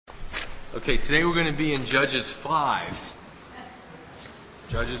Okay, today we're going to be in Judges 5.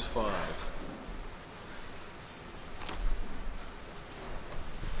 Judges 5.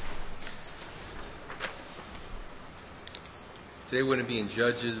 Today we're going to be in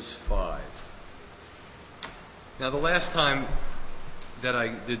Judges 5. Now, the last time that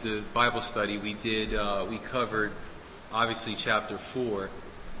I did the Bible study, we covered obviously chapter 4,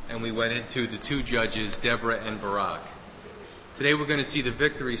 and we went into the two judges, Deborah and Barak. Today we're going to see the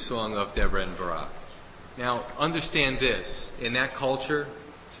victory song of Deborah and Barak. Now, understand this. In that culture,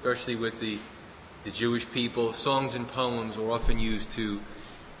 especially with the Jewish people, songs and poems were often used to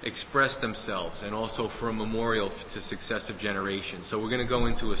express themselves and also for a memorial to successive generations. So we're going to go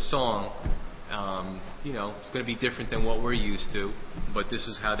into a song. It's going to be different than what we're used to, but this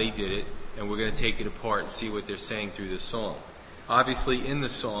is how they did it, and we're going to take it apart and see what they're saying through this song. Obviously, in the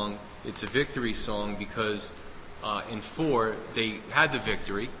song, it's a victory song because in 4, they had the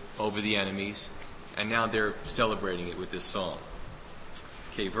victory over the enemies, and now they're celebrating it with this song.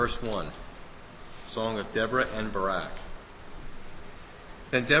 Okay, verse 1. Song of Deborah and Barak.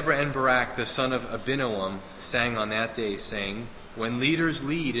 Then Deborah and Barak, the son of Abinoam, sang on that day, saying, When leaders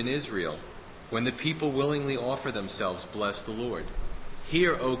lead in Israel, when the people willingly offer themselves, bless the Lord.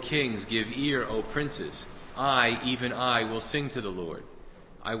 Hear, O kings, give ear, O princes. I, even I, will sing to the Lord.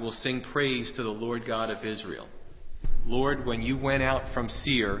 I will sing praise to the Lord God of Israel. Lord, when you went out from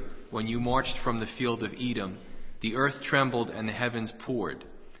Seir, when you marched from the field of Edom, the earth trembled and the heavens poured.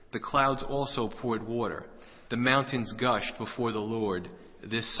 The clouds also poured water. The mountains gushed before the Lord,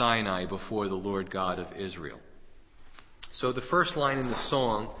 this Sinai before the Lord God of Israel. So the first line in the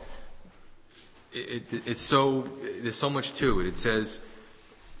song, there's so much to it. It says,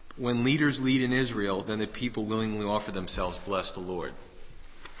 when leaders lead in Israel, then the people willingly offer themselves, bless the Lord.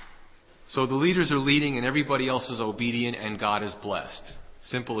 So the leaders are leading and everybody else is obedient and God is blessed.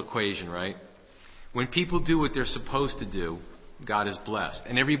 Simple equation, right? When people do what they're supposed to do, God is blessed.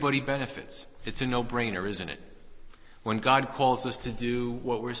 And everybody benefits. It's a no-brainer, isn't it? When God calls us to do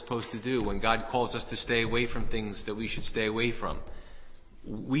what we're supposed to do, when God calls us to stay away from things that we should stay away from,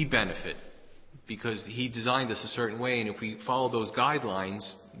 we benefit because He designed us a certain way, and if we follow those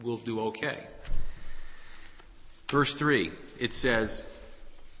guidelines, we'll do okay. Verse 3, it says,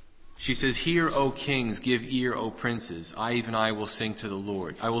 she says, Hear, O kings, give ear, O princes. I, even I, will sing to the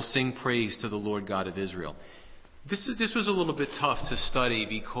Lord. I will sing praise to the Lord God of Israel. This was a little bit tough to study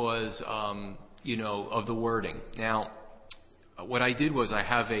because, of the wording. Now, what I did was I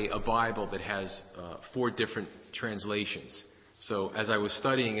have a Bible that has 4 different translations. So as I was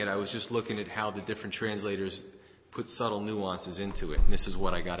studying it, I was just looking at how the different translators put subtle nuances into it. And this is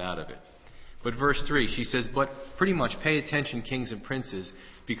what I got out of it. But verse 3, she says, but pretty much pay attention, kings and princes,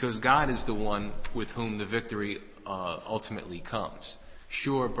 because God is the one with whom the victory ultimately comes.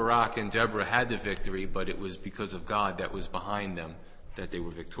 Sure, Barak and Deborah had the victory, but it was because of God that was behind them that they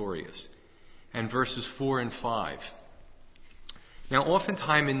were victorious. And verses 4 and 5. Now,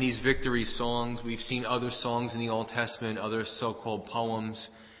 oftentimes in these victory songs, we've seen other songs in the Old Testament, other so-called poems.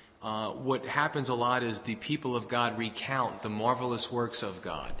 What happens a lot is the people of God recount the marvelous works of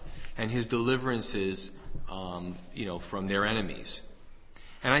God and His deliverances, from their enemies.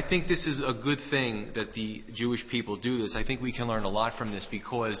 And I think this is a good thing that the Jewish people do this. I think we can learn a lot from this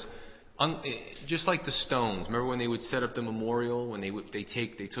because, just like the stones, remember when they would set up the memorial, when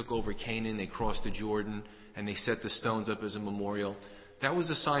they took over Canaan, they crossed the Jordan, and they set the stones up as a memorial. That was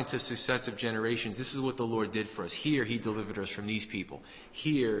a sign to successive generations. This is what the Lord did for us. Here, He delivered us from these people.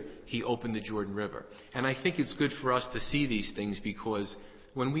 Here, He opened the Jordan River. And I think it's good for us to see these things because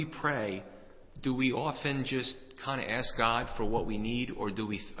when we pray, do we often just kind of ask God for what we need, or do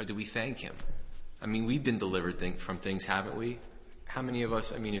we thank Him? I mean, we've been delivered from things, haven't we? How many of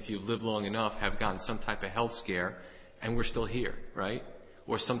us, if you've lived long enough, have gotten some type of health scare and we're still here, right?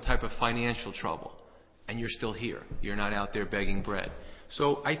 Or some type of financial trouble and you're still here. You're not out there begging bread.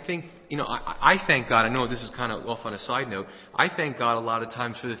 So I think, I thank God. I know this is kind of off on a side note. I thank God a lot of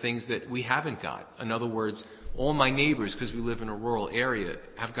times for the things that we haven't got. In other words, all my neighbors, because we live in a rural area,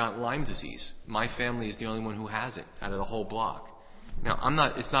 have got Lyme disease. My family is the only one who has it out of the whole block. Now,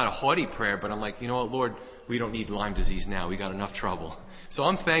 it's not a haughty prayer, but I'm like, you know what, Lord, we don't need Lyme disease now. We got enough trouble. So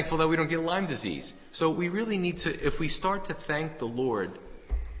I'm thankful that we don't get Lyme disease. So we really need to, if we start to thank the Lord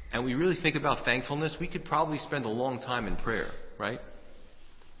and we really think about thankfulness, we could probably spend a long time in prayer, right?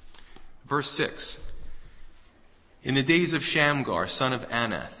 Verse 6. In the days of Shamgar, son of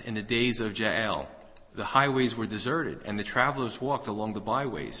Anath, in the days of Jael, the highways were deserted, and the travelers walked along the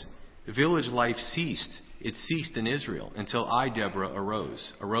byways. Village life ceased. It ceased in Israel until I, Deborah,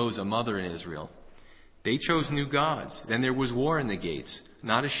 arose a mother in Israel. They chose new gods. Then there was war in the gates.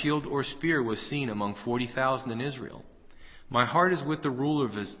 Not a shield or spear was seen among 40,000 in Israel. My heart is with the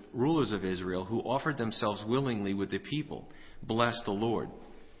rulers of Israel who offered themselves willingly with the people. Bless the Lord.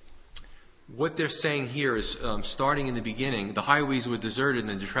 What they're saying here is, starting in the beginning, the highways were deserted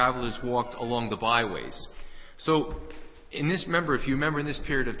and the travelers walked along the byways. So, if you remember in this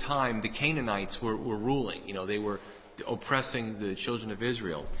period of time, the Canaanites were ruling. They were oppressing the children of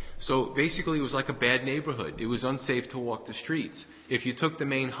Israel. So basically it was like a bad neighborhood. It was unsafe to walk the streets. If you took the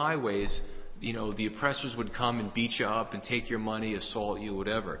main highways, the oppressors would come and beat you up and take your money, assault you,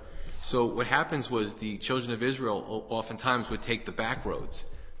 whatever. So what happens was the children of Israel oftentimes would take the back roads,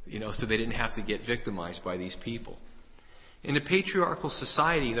 so they didn't have to get victimized by these people. In a patriarchal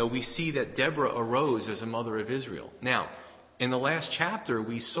society, though, we see that Deborah arose as a mother of Israel. Now, in the last chapter,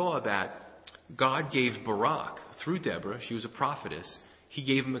 we saw that God gave Barak, through Deborah, she was a prophetess, he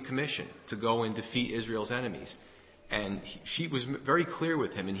gave him a commission to go and defeat Israel's enemies. And she was very clear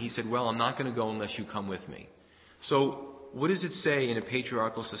with him, and he said, well, I'm not going to go unless you come with me. So what does it say in a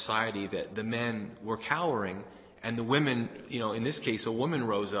patriarchal society that the men were cowering and the women, in this case, a woman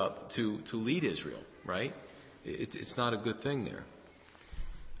rose up to lead Israel, right? It's not a good thing there.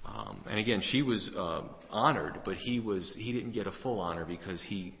 And again, she was honored, but he didn't get a full honor because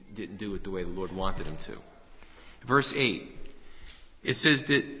he didn't do it the way the Lord wanted him to. Verse 8, it says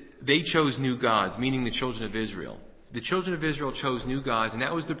that they chose new gods, meaning the children of Israel. The children of Israel chose new gods, and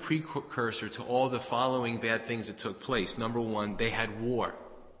that was the precursor to all the following bad things that took place. Number one, they had war.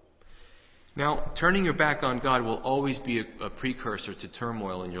 Now, turning your back on God will always be a precursor to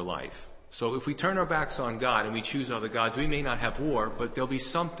turmoil in your life. So if we turn our backs on God and we choose other gods, we may not have war, but there'll be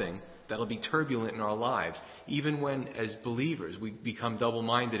something that'll be turbulent in our lives. Even when, as believers, we become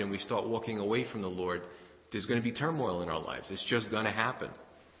double-minded and we start walking away from the Lord, there's going to be turmoil in our lives. It's just going to happen.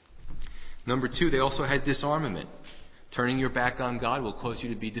 Number two, they also had disarmament. Turning your back on God will cause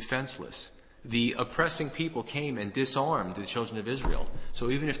you to be defenseless. The oppressing people came and disarmed the children of Israel. So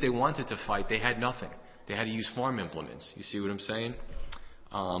even if they wanted to fight, they had nothing. They had to use farm implements. You see what I'm saying?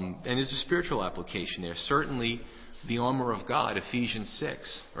 And there's a spiritual application there. Certainly, the armor of God, Ephesians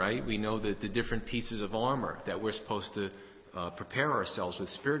 6, right? We know that the different pieces of armor that we're supposed to prepare ourselves with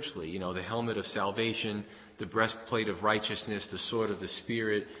spiritually. The helmet of salvation, the breastplate of righteousness, the sword of the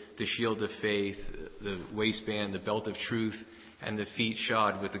Spirit, the shield of faith, the waistband, the belt of truth, and the feet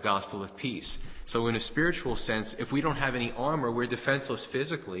shod with the gospel of peace. So in a spiritual sense, if we don't have any armor, we're defenseless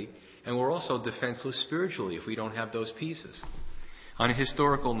physically, and we're also defenseless spiritually if we don't have those pieces. On a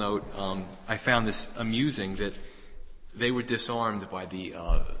historical note, I found this amusing that they were disarmed by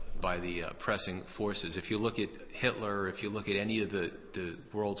the oppressing forces. If you look at Hitler, if you look at any of the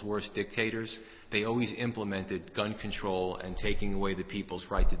world's worst dictators, they always implemented gun control and taking away the people's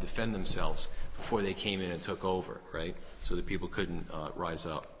right to defend themselves before they came in and took over, right? So that people couldn't rise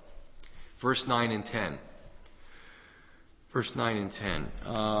up. Verse 9 and 10. Verse 9 and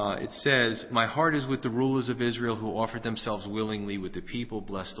 10. It says, my heart is with the rulers of Israel who offered themselves willingly with the people.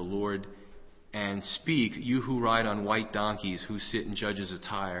 Bless the Lord. And speak, you who ride on white donkeys, who sit in judges'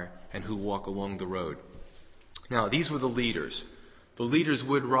 attire, and who walk along the road. Now, these were the leaders. The leaders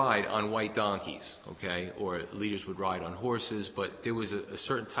would ride on white donkeys, okay? Or leaders would ride on horses, but there was a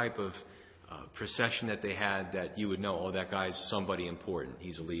certain type of procession that they had that you would know, oh, that guy's somebody important.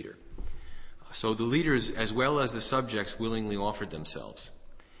 He's a leader. So the leaders, as well as the subjects, willingly offered themselves.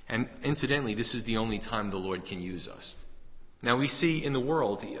 And incidentally, this is the only time the Lord can use us. Now we see in the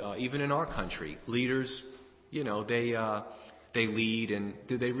world, even in our country, leaders, they lead, and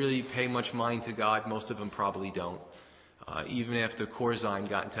do they really pay much mind to God? Most of them probably don't. Even after Corzine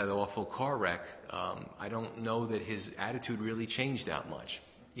got into that awful car wreck, I don't know that his attitude really changed that much.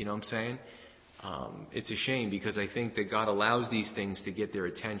 You know what I'm saying? It's a shame because I think that God allows these things to get their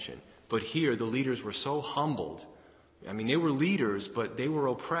attention. But here, the leaders were so humbled. I mean, they were leaders, but they were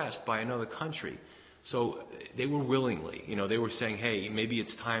oppressed by another country. So they were willingly, they were saying, hey, maybe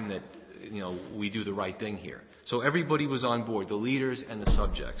it's time that, we do the right thing here. So everybody was on board, the leaders and the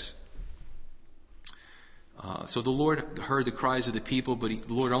subjects. So the Lord heard the cries of the people, but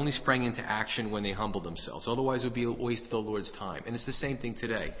the Lord only sprang into action when they humbled themselves. Otherwise, it would be a waste of the Lord's time. And it's the same thing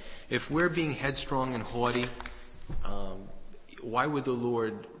today. If we're being headstrong and haughty, why would the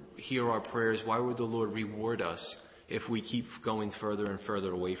Lord hear our prayers? Why would the Lord reward us if we keep going further and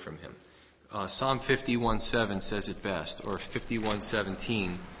further away from Him? Psalm 51:7 says it best, or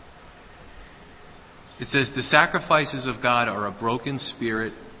 51:17. It says, the sacrifices of God are a broken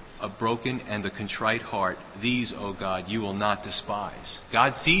spirit, a broken and a contrite heart. These, O God, you will not despise.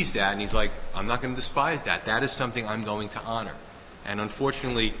 God sees that and He's like, I'm not going to despise that. That is something I'm going to honor. And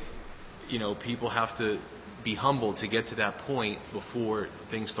unfortunately, people have to be humble to get to that point before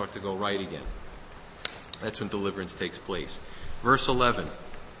things start to go right again. That's when deliverance takes place. Verse 11.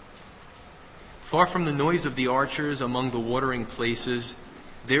 Far from the noise of the archers among the watering places,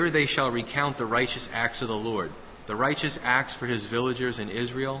 there they shall recount the righteous acts of the Lord, the righteous acts for his villagers in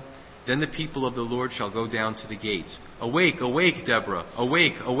Israel. Then the people of the Lord shall go down to the gates. Awake, awake, Deborah.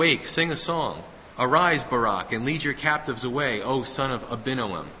 Awake, awake, sing a song. Arise, Barak, and lead your captives away, O son of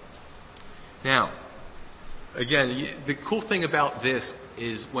Abinoam. Now, again, the cool thing about this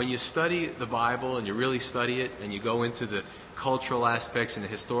is when you study the Bible and you really study it and you go into the cultural aspects and the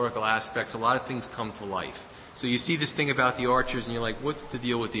historical aspects, a lot of things come to life. So you see this thing about the archers and you're like, what's the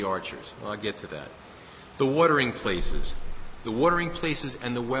deal with the archers? Well, I'll get to that. The watering places. The watering places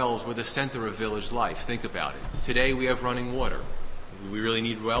and the wells were the center of village life. Think about it. Today we have running water. Do we really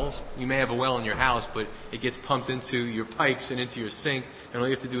need wells? You may have a well in your house, but it gets pumped into your pipes and into your sink, and all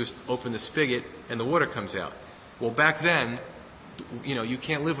you have to do is open the spigot and the water comes out. Well, back then, you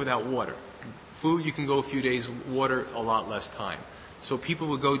can't live without water. Food, you can go a few days. Water, a lot less time. So people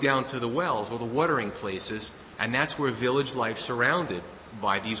would go down to the wells or the watering places, and that's where village life surrounded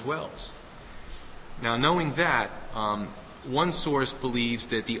by these wells. Now, knowing that, one source believes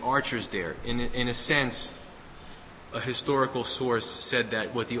that the archers there, in a sense, a historical source said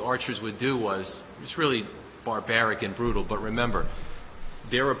that what the archers would do was, it's really barbaric and brutal, but remember,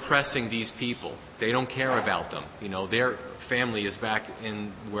 they're oppressing these people. They don't care about them. Their family is back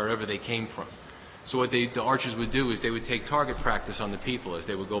in wherever they came from. So what the archers would do is they would take target practice on the people as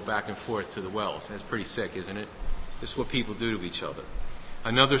they would go back and forth to the wells. That's pretty sick, isn't it? This is what people do to each other.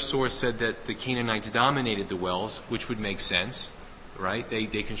 Another source said that the Canaanites dominated the wells, which would make sense, right?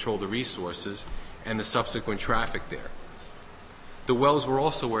 They control the resources and the subsequent traffic there. The wells were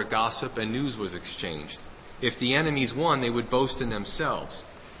also where gossip and news was exchanged. If the enemies won, they would boast in themselves.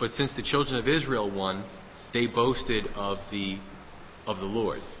 But since the children of Israel won, they boasted of the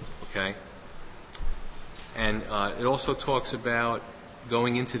Lord. Okay? And it also talks about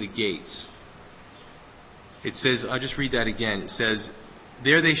going into the gates. It says, I'll just read that again. It says,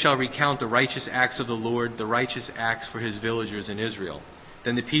 there they shall recount the righteous acts of the Lord, the righteous acts for his villagers in Israel.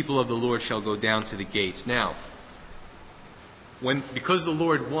 Then the people of the Lord shall go down to the gates. Now, because the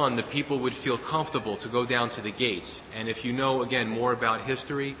Lord won, the people would feel comfortable to go down to the gates. And if you know, again, more about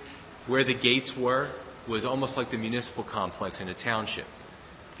history, where the gates were was almost like the municipal complex in a township.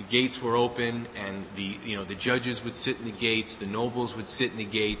 The gates were open, and the judges would sit in the gates, the nobles would sit in the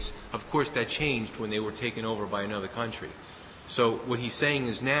gates. Of course, that changed when they were taken over by another country. So what he's saying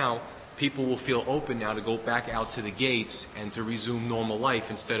is now people will feel open now to go back out to the gates and to resume normal life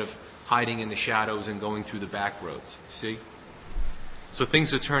instead of hiding in the shadows and going through the back roads. See? So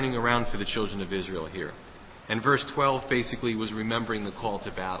things are turning around for the children of Israel here. And verse 12 basically was remembering the call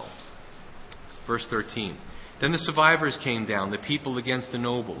to battle. Verse 13. Then the survivors came down, the people against the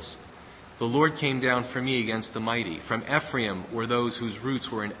nobles. The Lord came down for me against the mighty. From Ephraim were those whose roots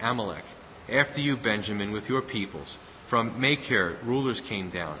were in Amalek. After you, Benjamin, with your peoples. From Machir, rulers came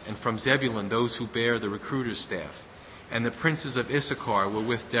down. And from Zebulun, those who bear the recruiter's staff. And the princes of Issachar were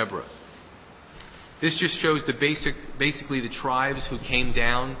with Deborah. This just shows basically the tribes who came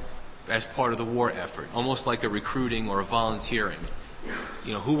down as part of the war effort. Almost like a recruiting or a volunteering.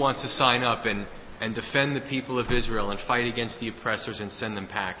 Who wants to sign up and defend the people of Israel and fight against the oppressors and send them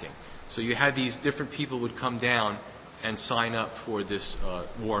packing. So you had these different people would come down and sign up for this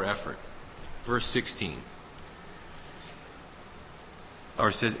war effort. Verse 16. Or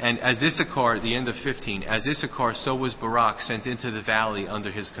it says, and as Issachar, the end of 15, as Issachar, so was Barak sent into the valley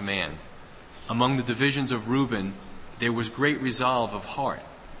under his command. Among the divisions of Reuben, there was great resolve of heart.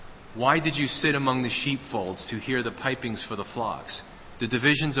 Why did you sit among the sheepfolds to hear the pipings for the flocks? The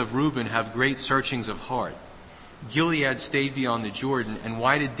divisions of Reuben have great searchings of heart. Gilead stayed beyond the Jordan, and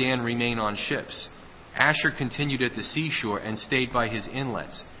why did Dan remain on ships? Asher continued at the seashore and stayed by his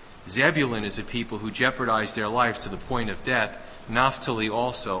inlets. Zebulun is a people who jeopardized their life to the point of death. Naphtali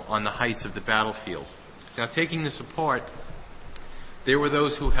also on the heights of the battlefield. Now, taking this apart, there were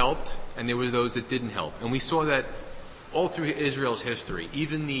those who helped, and there were those that didn't help. And we saw that all through Israel's history.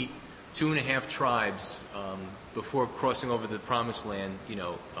 Even the 2.5 tribes before crossing over the Promised Land,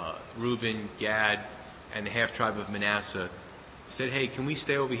 Reuben, Gad, and the half tribe of Manasseh, said, hey, can we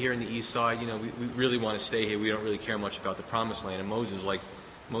stay over here in the east side? We really want to stay here. We don't really care much about the Promised Land. And Moses is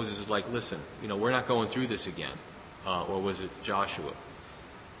like, listen, we're not going through this again. Or was it Joshua?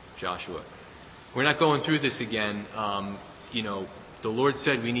 We're not going through this again. The Lord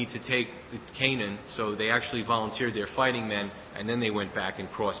said we need to take Canaan, so they actually volunteered their fighting men, and then they went back and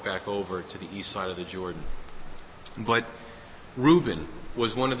crossed back over to the east side of the Jordan. But Reuben,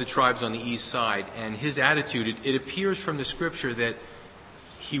 was one of the tribes on the east side, and his attitude, it appears from the scripture that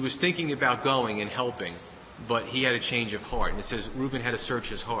he was thinking about going and helping, but he had a change of heart. And it says Reuben had to search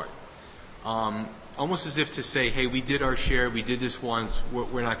his heart. Almost as if to say, hey, we did our share, we did this once,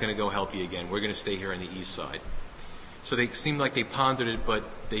 we're not going to go help you again. We're going to stay here on the east side. So they seemed like they pondered it, but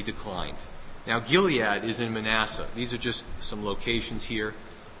they declined. Now, Gilead is in Manasseh. These are just some locations here.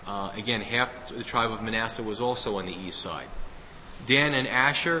 Again, half the tribe of Manasseh was also on the east side. Dan and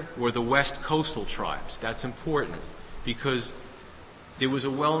Asher were the west coastal tribes. That's important because there was a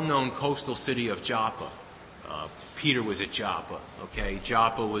well-known coastal city of Joppa. Peter was at Joppa. Okay,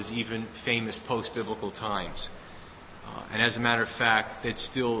 Joppa was even famous post-biblical times. And as a matter of fact, it's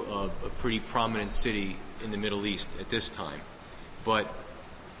still a pretty prominent city in the Middle East at this time. But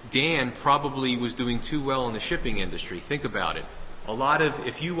Dan probably was doing too well in the shipping industry. Think about it.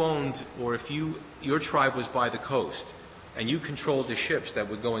 If you owned, or if your tribe was by the coast, and you controlled the ships that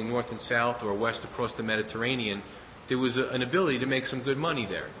were going north and south or west across the Mediterranean, there was an ability to make some good money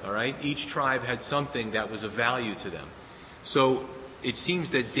there. All right, each tribe had something that was of value to them. So it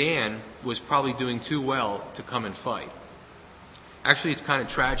seems that Dan was probably doing too well to come and fight. Actually, it's kind of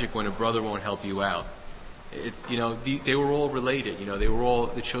tragic when a brother won't help you out. They were all related. They were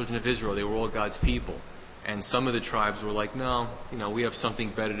all the children of Israel. They were all God's people. And some of the tribes were like, no, we have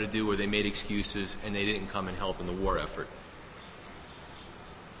something better to do, or they made excuses and they didn't come and help in the war effort.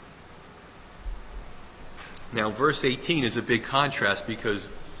 Now, verse 18 is a big contrast because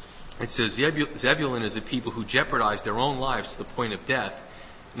it says, Zebulun is a people who jeopardized their own lives to the point of death.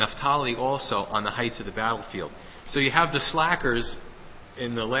 Naphtali also on the heights of the battlefield. So you have the slackers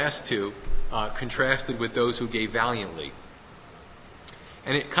in the last two contrasted with those who gave valiantly.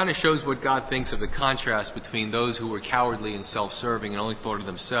 And it kind of shows what God thinks of the contrast between those who were cowardly and self-serving and only thought of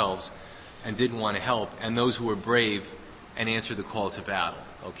themselves and didn't want to help, and those who were brave and answered the call to battle.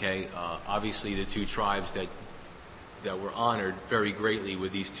 Okay, obviously the two tribes that were honored very greatly were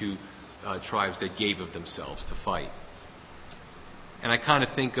these two tribes that gave of themselves to fight. And I kind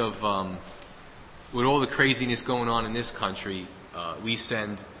of think of, with all the craziness going on in this country, we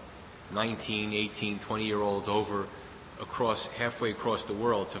send 19, 18, 20-year-olds over halfway across the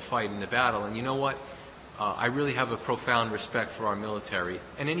world to fight in the battle. And you know what? I really have a profound respect for our military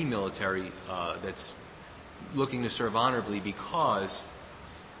and any military that's looking to serve honorably, because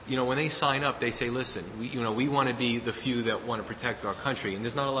when they sign up, they say, listen, we want to be the few that want to protect our country, and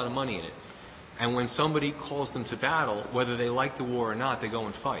there's not a lot of money in it. And when somebody calls them to battle, whether they like the war or not, they go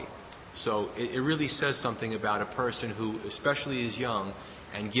and fight. So it really says something about a person who especially is young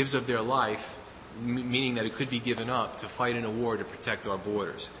and gives of their life, meaning that it could be given up to fight in a war to protect our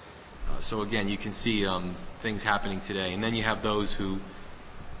borders. So again, you can see things happening today. And then you have those who,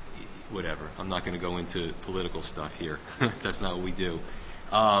 whatever, I'm not going to go into political stuff here. That's not what we do.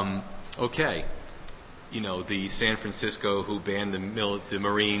 Okay. The San Francisco who banned the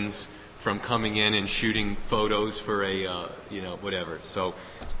Marines from coming in and shooting photos for whatever. So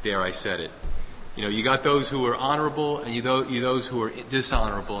there, I said it. You got those who are honorable, and those who are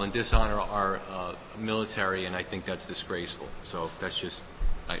dishonorable and dishonor our military, and I think that's disgraceful. So that's just,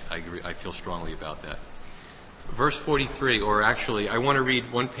 I agree. I feel strongly about that. Verse 43, or actually, I want to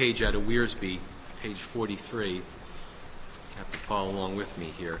read one page out of Wiersbe, page 43. You have to follow along with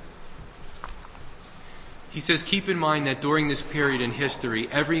me here. He says, keep in mind that during this period in history,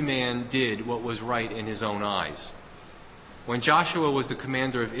 every man did what was right in his own eyes. When Joshua was the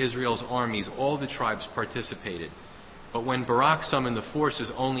commander of Israel's armies, all the tribes participated. But when Barak summoned the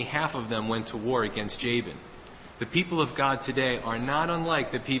forces, only half of them went to war against Jabin. The people of God today are not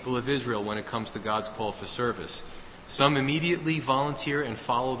unlike the people of Israel when it comes to God's call for service. Some immediately volunteer and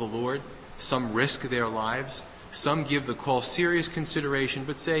follow the Lord. Some risk their lives. Some give the call serious consideration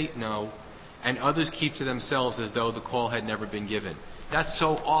but say no. And others keep to themselves as though the call had never been given. That's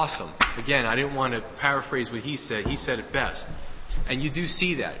so awesome. Again, I didn't want to paraphrase what he said. He said it best. And you do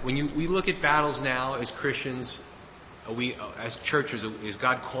see that. When we look at battles now as Christians, as churches, is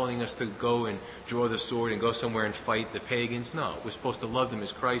God calling us to go and draw the sword and go somewhere and fight the pagans? No. We're supposed to love them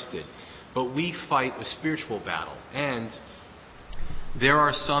as Christ did. But we fight a spiritual battle. And there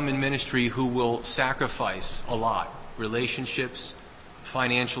are some in ministry who will sacrifice a lot. Relationships,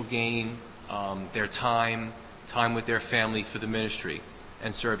 financial gain, their time with their family for the ministry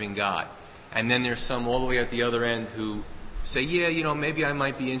and serving God. And then there's some all the way at the other end who say, yeah, maybe I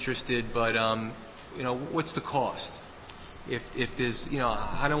might be interested, but, what's the cost? If there's,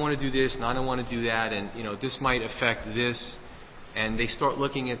 I don't want to do this and I don't want to do that, and, this might affect this, and they start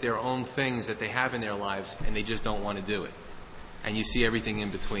looking at their own things that they have in their lives and they just don't want to do it. and you see everything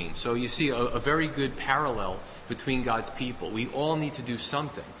in between. So you see a very good parallel between God's people. We all need to do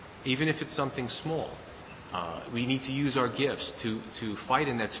something, even if it's something small. We need to use our gifts to fight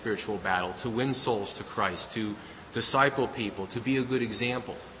in that spiritual battle, to win souls to Christ, to disciple people, to be a good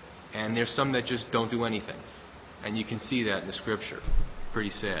example. And there's some that just don't do anything. And you can see that in the Scripture. Pretty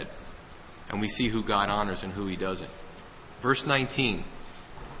sad. And we see who God honors and who He doesn't. Verse 19.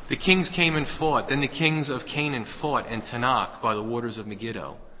 The kings came and fought. Then the kings of Canaan fought in Tanakh by the waters of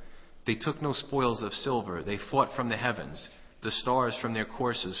Megiddo. They took no spoils of silver. They fought from the heavens. The stars from their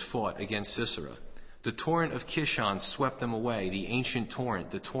courses fought against Sisera. The torrent of Kishon swept them away, the ancient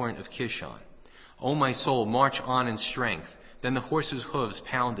torrent, the torrent of Kishon. O my soul, march on in strength. Then the horse's hooves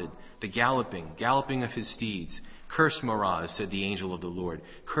pounded, the galloping of his steeds. Curse Meroz, said the angel of the Lord.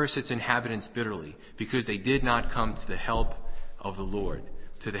 Curse its inhabitants bitterly, because they did not come to the help of the Lord,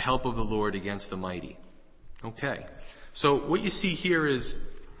 to the help of the Lord against the mighty. Okay, so what you see here is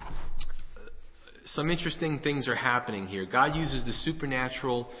some interesting things are happening here. God uses the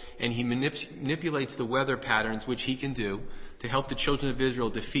supernatural, and He manipulates the weather patterns, which He can do, to help the children of Israel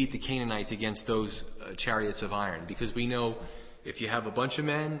defeat the Canaanites against those chariots of iron. Because we know if you have a bunch of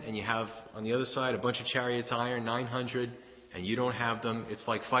men and you have on the other side a bunch of chariots of iron, 900, and you don't have them, it's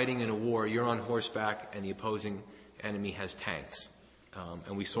like fighting in a war. You're on horseback and the opposing enemy has tanks.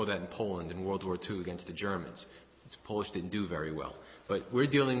 And we saw that in Poland in World War II against the Germans. The Polish didn't do very well. But we're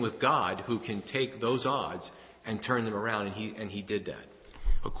dealing with God who can take those odds and turn them around, and he did that.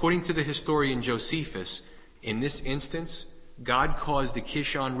 According to the historian Josephus, in this instance, God caused the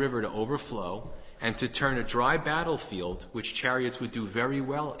Kishon River to overflow and to turn a dry battlefield, which chariots would do very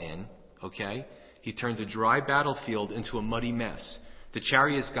well in, okay? He turned a dry battlefield into a muddy mess. The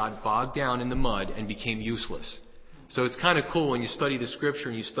chariots got bogged down in the mud and became useless. So it's kind of cool when you study the Scripture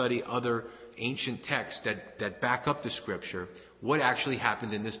and you study other ancient texts that back up the Scripture, what actually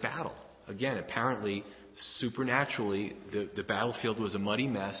happened in this battle. Again, apparently, supernaturally, the battlefield was a muddy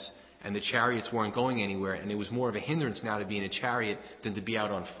mess, and the chariots weren't going anywhere, and it was more of a hindrance now to be in a chariot than to be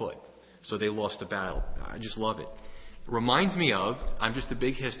out on foot. So they lost the battle. I just love it. It reminds me of, I'm just a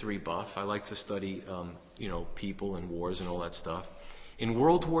big history buff. I like to study, people and wars and all that stuff. In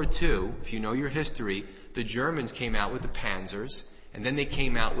World War II, if you know your history, the Germans came out with the Panzers, and then they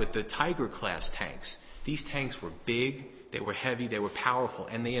came out with the Tiger-class tanks. These tanks were big, they were heavy, they were powerful,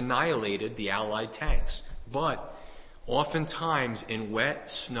 and they annihilated the Allied tanks. But oftentimes in wet,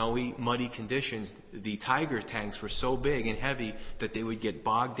 snowy, muddy conditions, the Tiger tanks were so big and heavy that they would get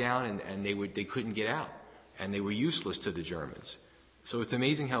bogged down and they couldn't get out. And they were useless to the Germans. So it's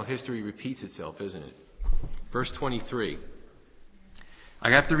amazing how history repeats itself, isn't it? Verse 23. I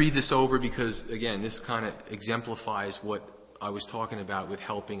have to read this over because, again, this kind of exemplifies what I was talking about with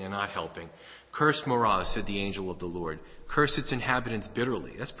helping and not helping. Curse Meroz, said the angel of the Lord. Curse its inhabitants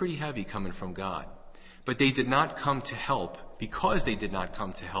bitterly. That's pretty heavy coming from God. But they did not come to help because they did not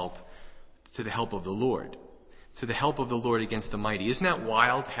come to help to the help of the Lord. To the help of the Lord against the mighty. Isn't that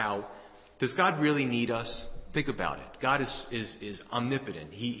wild how, does God really need us? Think about it. God is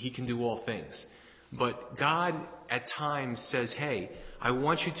omnipotent. He can do all things. But God at times says, hey, I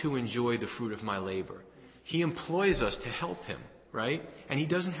want you to enjoy the fruit of my labor. He employs us to help Him, right? And He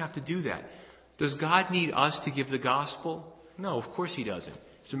doesn't have to do that. Does God need us to give the gospel? No, of course He doesn't.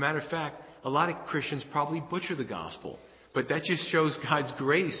 As a matter of fact, a lot of Christians probably butcher the gospel. But that just shows God's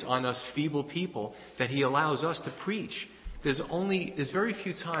grace on us feeble people that He allows us to preach. There's very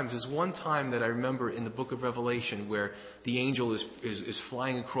few times. There's one time that I remember in the book of Revelation where the angel is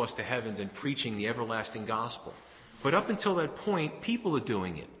flying across the heavens and preaching the everlasting gospel. But up until that point, people are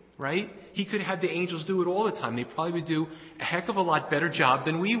doing it, right? He could have the angels do it all the time. They probably would do a heck of a lot better job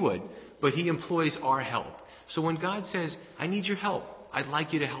than we would. But He employs our help. So when God says, I need your help, I'd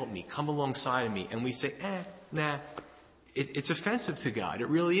like you to help me, come alongside of me, and we say, nah, it's offensive to God. It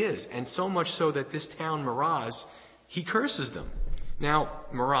really is. And so much so that this town, Meroz, He curses them. Now,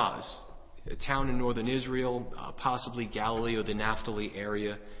 Meroz, a town in northern Israel, possibly Galilee or the Naphtali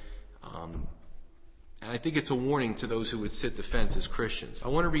area. And I think it's a warning to those who would sit the fence as Christians. I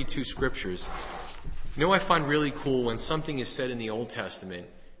want to read two scriptures. You know, I find really cool when something is said in the Old Testament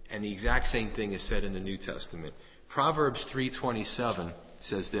and the exact same thing is said in the New Testament. Proverbs 3:27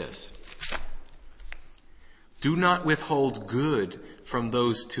 says this. Do not withhold good from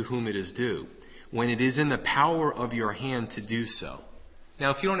those to whom it is due, when it is in the power of your hand to do so. Now,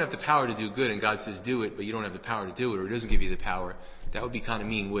 if you don't have the power to do good and God says do it, but you don't have the power to do it, or He doesn't give you the power, that would be kind of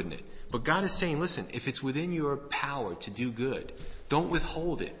mean, wouldn't it? But God is saying, listen, if it's within your power to do good, don't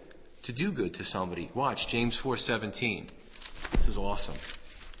withhold it to do good to somebody. Watch, James 4:17. This is awesome.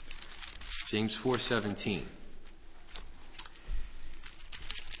 James 4:17.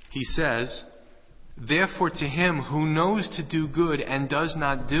 He says, therefore to him who knows to do good and does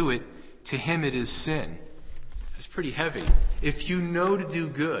not do it, to him it is sin. That's pretty heavy. If you know to do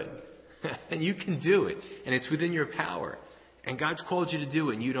good, and you can do it, and it's within your power, and God's called you to do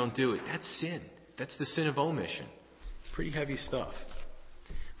it and you don't do it, that's sin. That's the sin of omission. Pretty heavy stuff.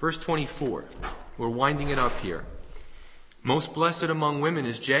 Verse 24. We're winding it up here. Most blessed among women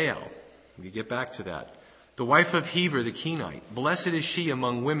is Jael. We get back to that. The wife of Heber the Kenite. Blessed is she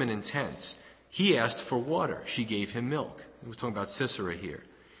among women in tents. He asked for water. She gave him milk. We're talking about Sisera here.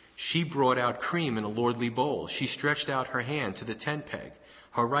 She brought out cream in a lordly bowl. She stretched out her hand to the tent peg,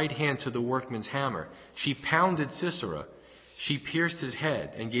 her right hand to the workman's hammer. She pounded Sisera. She pierced his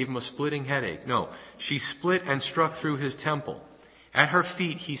head and gave him a splitting headache. No, she split and struck through his temple. At her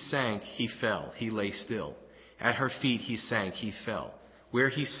feet he sank, he fell, he lay still. At her feet he sank, he fell. Where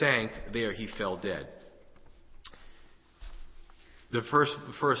he sank, there he fell dead. The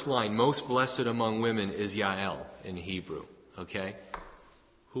first line, most blessed among women is Yael in Hebrew. Okay?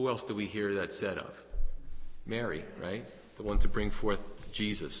 Who else do we hear that said of? Mary, right? The one to bring forth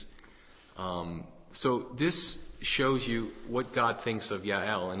Jesus. So this shows you what God thinks of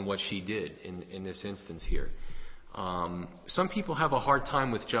Yael and what she did in this instance here. Some people have a hard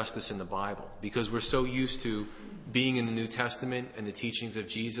time with justice in the Bible because we're so used to being in the New Testament and the teachings of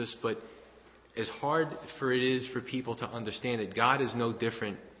Jesus, but as hard for it is for people to understand it, God is no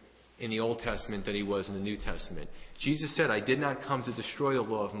different in the Old Testament than he was in the New Testament. Jesus said, I did not come to destroy the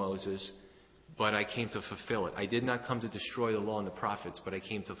law of Moses, but I came to fulfill it. I did not come to destroy the law and the prophets, but I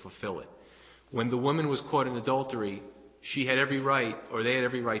came to fulfill it. When the woman was caught in adultery, she had every right, or they had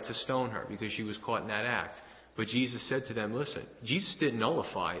every right to stone her because she was caught in that act. But Jesus said to them, listen, Jesus didn't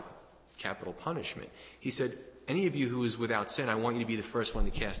nullify capital punishment. He said, any of you who is without sin, I want you to be the first one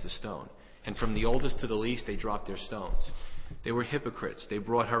to cast a stone. And from the oldest to the least, they dropped their stones. They were hypocrites. They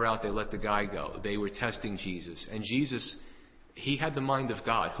brought her out. They let the guy go. They were testing Jesus. And Jesus, he had the mind of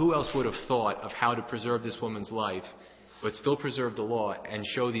God. Who else would have thought of how to preserve this woman's life, but still preserve the law and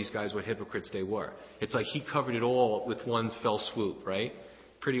show these guys what hypocrites they were? It's like he covered it all with one fell swoop, right?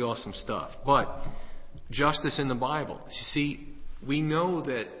 Pretty awesome stuff. But justice in the Bible. You see, we know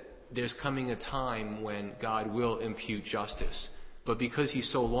that there's coming a time when God will impute justice. But because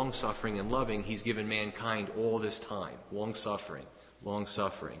he's so long-suffering and loving, he's given mankind all this time. Long-suffering,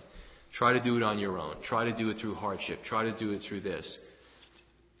 long-suffering. Try to do it on your own. Try to do it through hardship. Try to do it through this.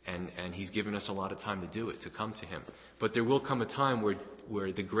 And he's given us a lot of time to do it, to come to him. But there will come a time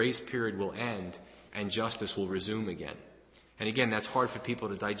where the grace period will end and justice will resume again. And again, that's hard for people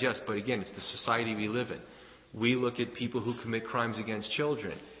to digest. But again, it's the society we live in. We look at people who commit crimes against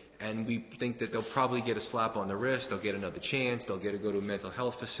children, and we think that they'll probably get a slap on the wrist, they'll get another chance, they'll get to go to a mental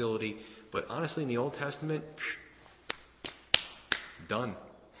health facility. But honestly, in the Old Testament, done.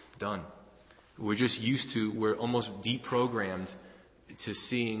 We're almost deprogrammed to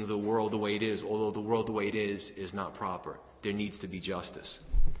seeing the world the way it is, although the world the way it is not proper. There needs to be justice.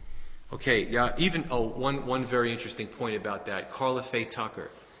 Okay, yeah, one very interesting point about that. Carla Faye Tucker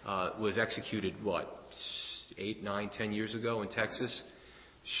was executed, 8, 9, 10 years ago in Texas.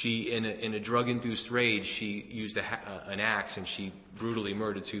 She, in a drug-induced rage, she used an axe and she brutally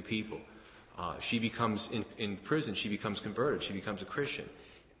murdered 2 people. She becomes, in prison, she becomes converted. She becomes a Christian.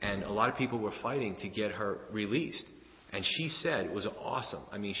 And a lot of people were fighting to get her released. And she said it was awesome.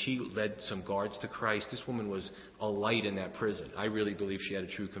 I mean, she led some guards to Christ. This woman was a light in that prison. I really believe she had a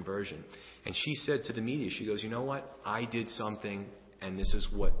true conversion. And she said to the media, she goes, you know what? I did something, and this is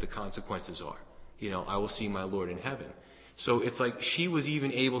what the consequences are. I will see my Lord in heaven. So it's like she was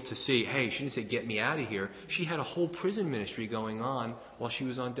even able to see, hey, she didn't say, get me out of here. She had a whole prison ministry going on while she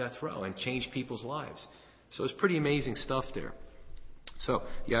was on death row and changed people's lives. So it's pretty amazing stuff there. So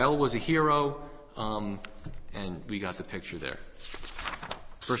Yael was a hero, and we got the picture there.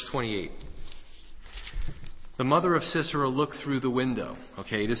 Verse 28. The mother of Sisera looked through the window.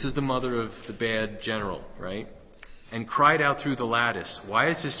 Okay, this is the mother of the bad general, right? And cried out through the lattice, why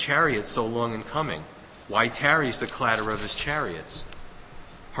is his chariot so long in coming? Why tarries the clatter of his chariots?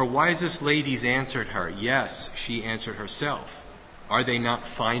 Her wisest ladies answered her. Yes, she answered herself. Are they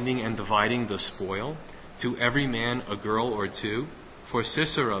not finding and dividing the spoil? To every man a girl or 2? For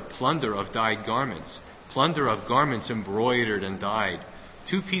Sisera, plunder of dyed garments, plunder of garments embroidered and dyed.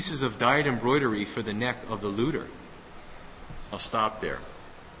 2 pieces of dyed embroidery for the neck of the looter. I'll stop there.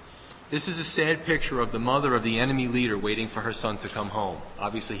 This is a sad picture of the mother of the enemy leader waiting for her son to come home.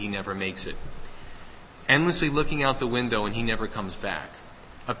 Obviously, he never makes it. Endlessly looking out the window and he never comes back.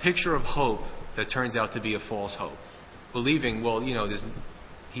 A picture of hope that turns out to be a false hope. Believing,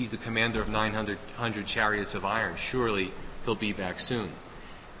 he's the commander of 900 chariots of iron. Surely he'll be back soon.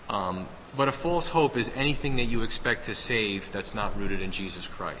 But a false hope is anything that you expect to save that's not rooted in Jesus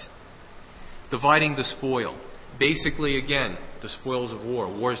Christ. Dividing the spoil. Basically, again, the spoils of war.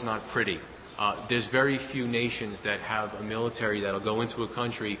 War is not pretty. There's very few nations that have a military that'll go into a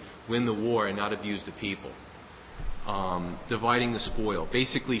country, win the war, and not abuse the people. Dividing the spoil.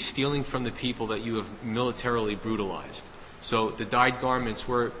 Basically, stealing from the people that you have militarily brutalized. So the dyed garments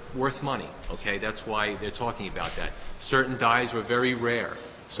were worth money. Okay, that's why they're talking about that. Certain dyes were very rare.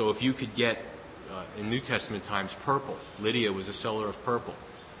 So if you could get, in New Testament times, purple. Lydia was a seller of purple.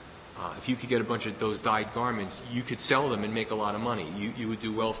 If you could get a bunch of those dyed garments, you could sell them and make a lot of money. You would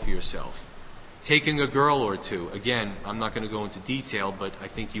do well for yourself. Taking a girl or two. Again, I'm not going to go into detail, but I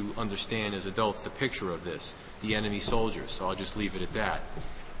think you understand as adults the picture of this. The enemy soldiers. So I'll just leave it at that.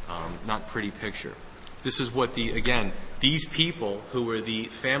 Not pretty picture. This is what these people who were the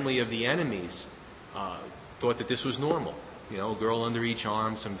family of the enemies thought that this was normal. You know, a girl under each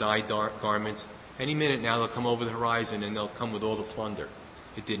arm, some dyed garments. Any minute now they'll come over the horizon and they'll come with all the plunder.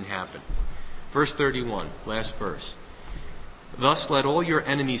 It didn't happen. Verse 31, last verse. Thus let all your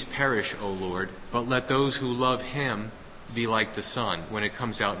enemies perish, O Lord, but let those who love him be like the sun when it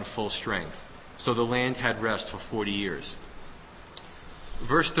comes out in full strength. So the land had rest for 40 years.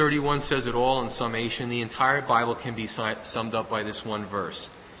 Verse 31 says it all in summation. The entire Bible can be summed up by this one verse.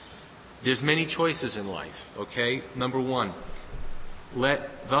 There's many choices in life, okay? Number one,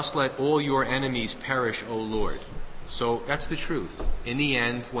 thus let all your enemies perish, O Lord. So that's the truth. In the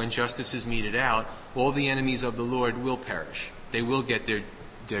end, when justice is meted out, all the enemies of the Lord will perish. They will get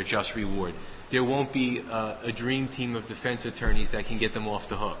their just reward. There won't be a dream team of defense attorneys that can get them off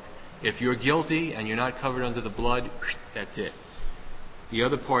the hook. If you're guilty and you're not covered under the blood, that's it. The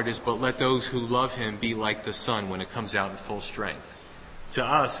other part is, but let those who love him be like the sun when it comes out in full strength. To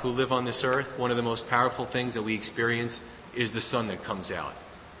us who live on this earth, one of the most powerful things that we experience is the sun that comes out.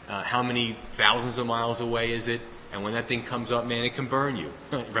 How many thousands of miles away is it? And when that thing comes up, man, it can burn you,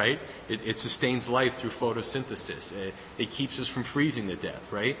 right? It sustains life through photosynthesis. It keeps us from freezing to death,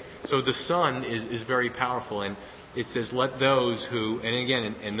 right? So the sun is very powerful. And it says, let those who, and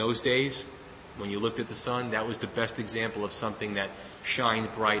again, in those days, when you looked at the sun, that was the best example of something that shined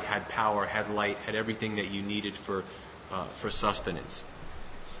bright, had power, had light, had everything that you needed for sustenance.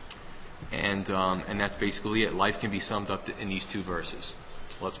 And that's basically it. Life can be summed up in these two verses.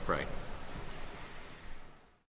 Let's pray.